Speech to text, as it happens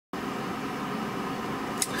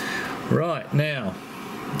Right, now,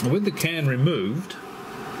 with the can removed,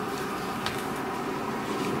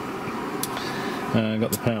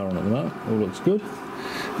 got the power on at the moment, all looks good.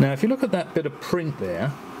 Now if you look at that bit of print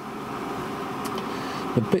there,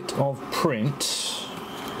 the bit of print,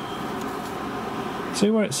 see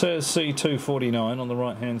where it says C249 on the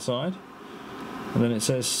right hand side, and then it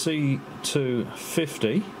says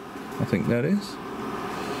C250, I think that is.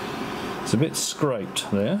 It's a bit scraped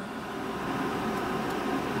there.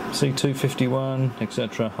 C251,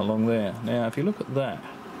 etc. along there. Now if you look at that,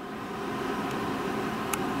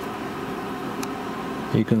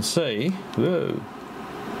 you can see, whoa,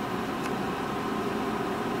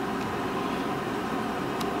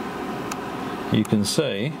 you can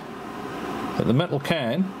see that the metal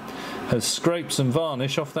can has scraped some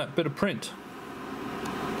varnish off that bit of print.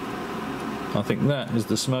 I think that is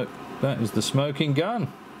the smoke. That is the smoking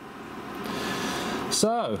gun.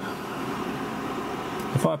 So,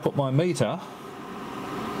 if I put my meter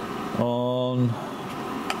on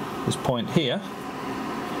this point here,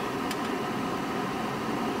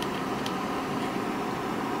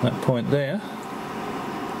 that point there,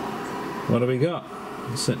 what do we got?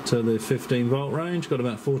 Set to the 15 volt range, got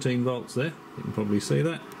about 14 volts there, you can probably see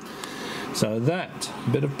that. So that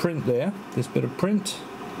bit of print there, this bit of print,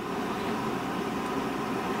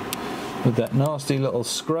 with that nasty little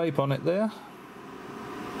scrape on it there,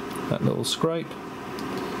 that little scrape,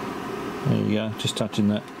 there you go, just touching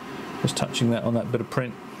that on that bit of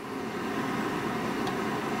print.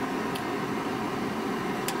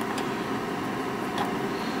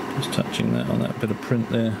 Just touching that on that bit of print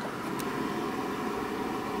there.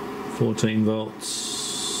 14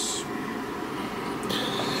 volts.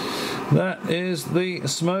 That is the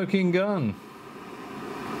smoking gun.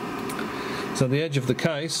 So the edge of the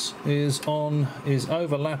case is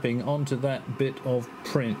overlapping onto that bit of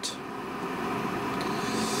print.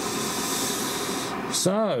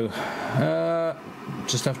 So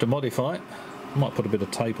just have to modify it. I might put a bit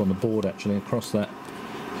of tape on the board actually across that,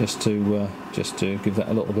 just to give that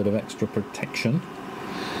a little bit of extra protection,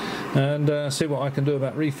 and see what I can do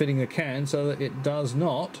about refitting the can so that it does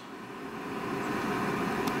not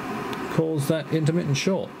cause that intermittent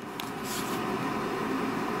short.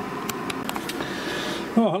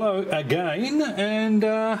 Oh, hello again, and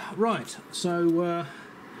right, so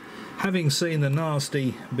having seen the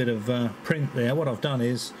nasty bit of print there, what I've done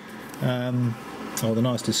is, or the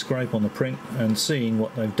nasty scrape on the print, and seeing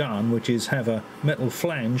what they've done, which is have a metal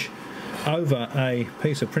flange over a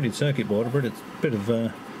piece of printed circuit board, a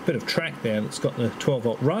bit of track there that's got the 12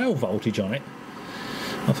 volt rail voltage on it.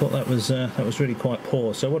 I thought that was really quite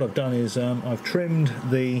poor. So what I've done is I've trimmed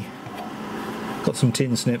the, got some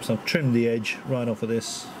tin snips, I've trimmed the edge right off of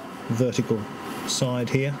this vertical side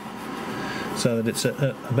here, so that it's at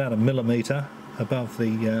about 1 millimetre above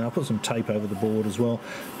the, I'll put some tape over the board as well,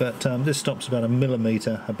 but this stops about 1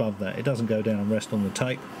 millimetre above that. It doesn't go down and rest on the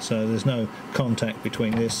tape, so there's no contact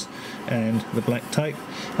between this and the black tape.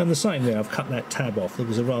 And the same there, I've cut that tab off. There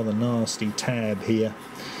was a rather nasty tab here,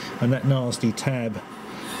 and that nasty tab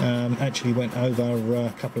actually went over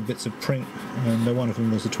a couple of bits of print, and one of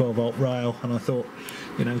them was the 12 volt rail, and I thought,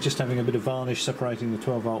 you know, just having a bit of varnish separating the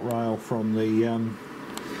 12 volt rail from the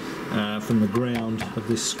ground of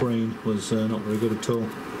this screen was not very good at all.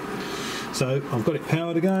 So I've got it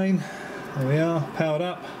powered again. There we are, powered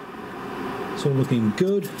up. It's all looking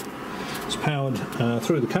good. It's powered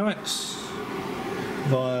through the coax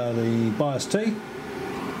via the bias T.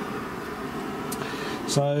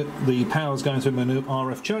 So the power's going through my new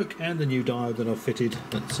RF choke and the new diode that I've fitted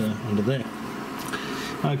that's under there.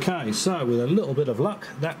 Okay, so with a little bit of luck,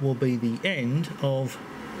 that will be the end of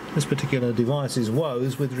this particular device's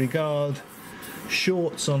woes with regard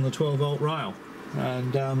shorts on the 12 volt rail.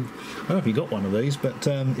 And I don't know if you got one of these, but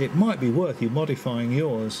it might be worth you modifying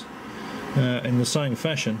yours in the same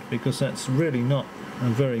fashion, because that's really not a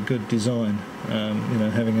very good design. You know,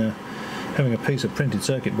 having a piece of printed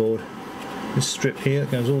circuit board, this strip here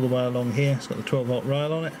that goes all the way along here, it's got the 12 volt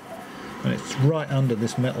rail on it, and it's right under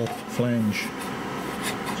this metal flange.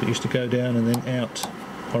 So it used to go down and then out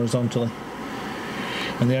horizontally,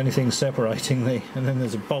 and the only thing separating and then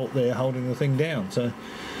there's a bolt there holding the thing down. So,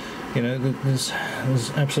 you know, there's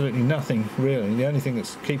absolutely nothing really. The only thing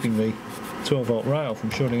that's keeping the 12 volt rail from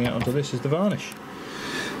shorting out onto this is the varnish.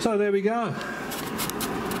 So there we go.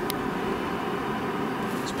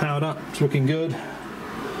 It's powered up, it's looking good.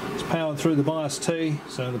 It's powered through the bias T,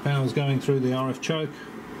 so the power's going through the RF choke,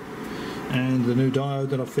 and the new diode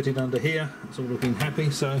that I've fitted under here, it's all looking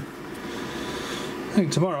happy. So I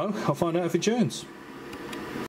think tomorrow I'll find out if it tunes.